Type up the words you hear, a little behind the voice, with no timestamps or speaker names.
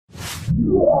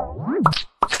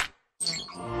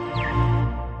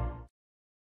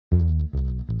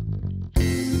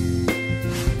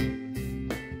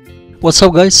What's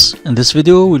up guys, in this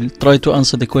video we'll try to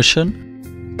answer the question: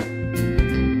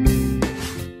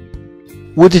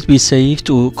 would it be safe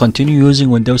to continue using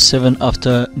Windows 7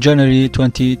 after January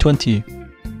 2020?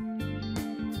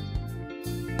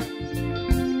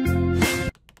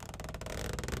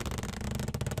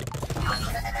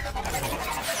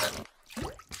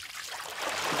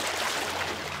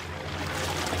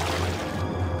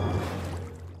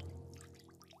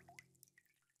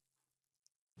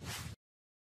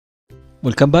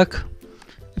 Welcome back.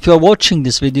 If you are watching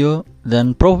this video,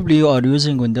 then probably you are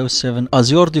using Windows 7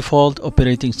 as your default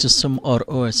operating system or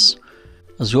OS.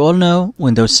 As you all know,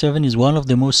 Windows 7 is one of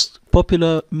the most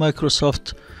popular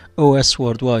Microsoft OS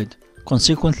worldwide.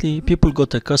 Consequently, people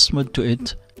got accustomed to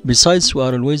it. Besides, we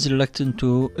are always reluctant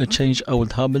to change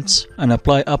old habits and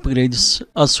apply upgrades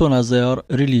as soon as they are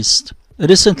released.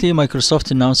 Recently, Microsoft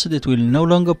announced it will no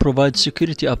longer provide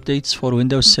security updates for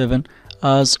Windows 7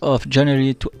 as of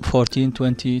January 14,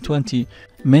 2020.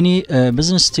 Many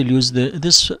businesses still use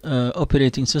this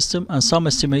operating system, and some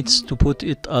estimates to put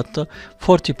it at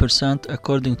 40%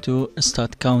 according to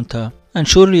StatCounter. And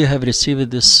surely you have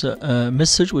received this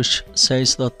message which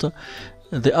says that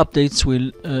the updates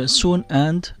will soon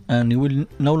end and you will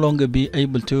no longer be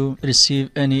able to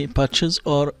receive any patches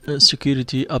or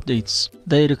security updates.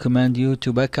 They recommend you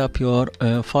to back up your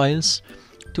files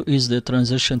to ease the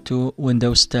transition to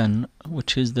Windows 10,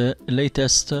 which is the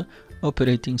latest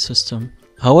operating system.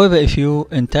 However, if you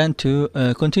intend to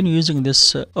continue using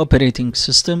this operating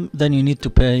system, then you need to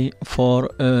pay for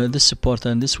this support,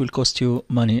 and this will cost you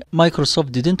money.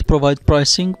 Microsoft didn't provide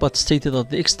pricing but stated that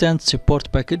the extended support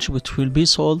package, which will be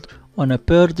sold on a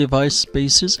per device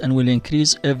basis and will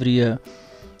increase every year.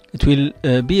 It will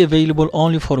be available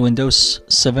only for Windows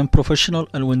 7 Professional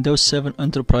and Windows 7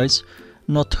 Enterprise,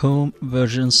 not home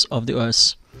versions of the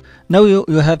OS. Now you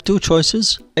have two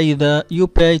choices: either you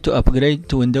pay to upgrade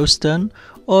to Windows 10,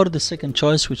 or the second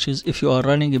choice, which is if you are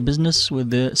running a business with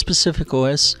the specific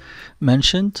OS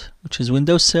mentioned, which is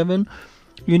Windows 7,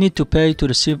 you need to pay to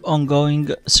receive ongoing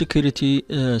security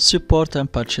support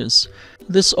and patches.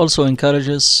 This also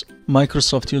encourages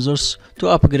Microsoft users to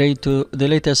upgrade to the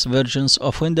latest versions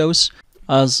of Windows,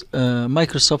 as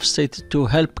Microsoft stated, to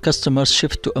help customers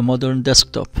shift to a modern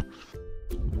desktop.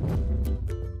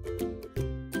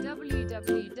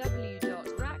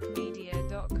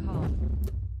 www.raqmedia.com.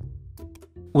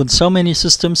 With so many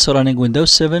systems running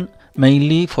Windows 7,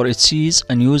 mainly for its ease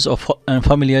and use and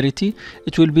familiarity,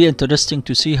 it will be interesting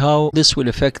to see how this will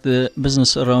affect the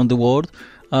business around the world,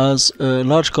 as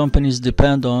large companies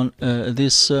depend on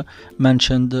this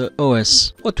mentioned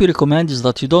OS. What we recommend is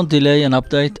that you don't delay an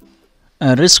update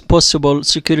and risk possible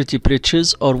security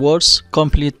breaches, or worse,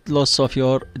 complete loss of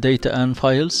your data and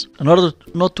files. In order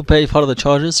not to pay further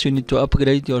charges, you need to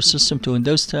upgrade your system to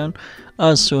Windows 10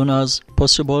 as soon as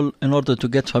possible in order to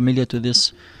get familiar to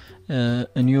this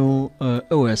new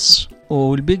OS.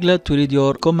 We'll be glad to read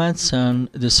your comments and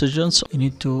decisions. You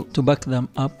need to back them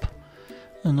up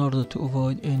in order to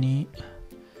avoid any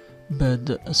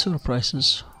bad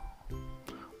surprises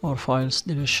or files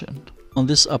deletion on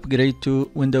this upgrade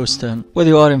to Windows 10,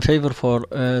 whether you are in favor for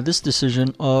this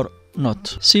decision or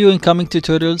not. See you in coming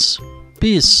tutorials.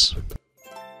 Peace.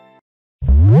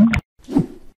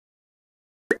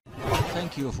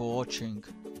 Thank you for watching.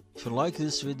 If you like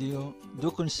this video,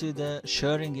 do consider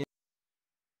sharing it